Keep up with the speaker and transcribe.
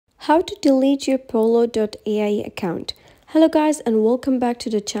How to delete your Pollo.ai account. Hello guys and welcome back to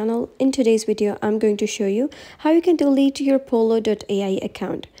the channel. In today's video, I'm going to show you how you can delete your Pollo.ai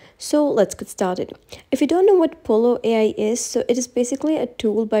account. So let's get started. If you don't know what Pollo AI is, so it is basically a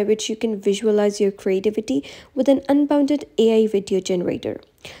tool by which you can visualize your creativity with an unbounded AI video generator.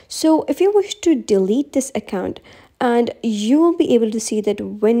 So if you wish to delete this account, and you will be able to see that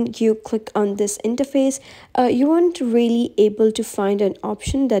when you click on this interface, you aren't really able to find an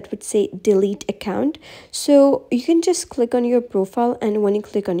option that would say delete account. So you can just click on your profile, and when you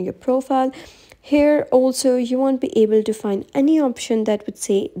click on your profile, here also you won't be able to find any option that would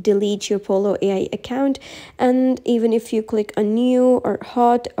say delete your Pollo AI account. And even if you click on new or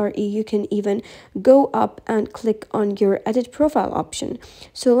hot, or you can even go up and click on your edit profile option.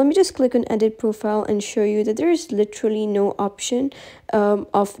 So let me just click on edit profile and show you that there is literally no option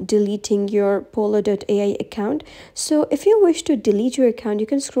of deleting your Pollo.ai account. So if you wish to delete your account, you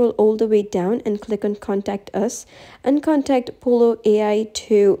can scroll all the way down and click on contact us and contact Pollo AI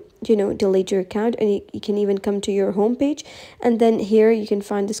to delete your account. And you can even come to your home page, and then here you can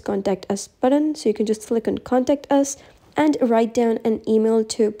find this contact us button. So you can just click on contact us and write down an email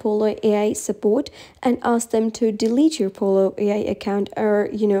to Pollo AI support and ask them to delete your Pollo AI account, or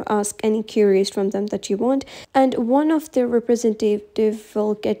ask any queries from them that you want, and one of the representative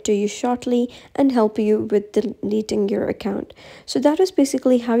will get to you shortly and help you with deleting your account. So that is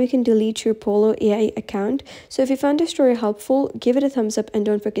basically how you can delete your Pollo AI account. So if you found this story helpful, give it a thumbs up and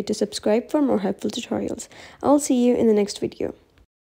don't forget to subscribe for more helpful tutorials. I'll see you in the next video.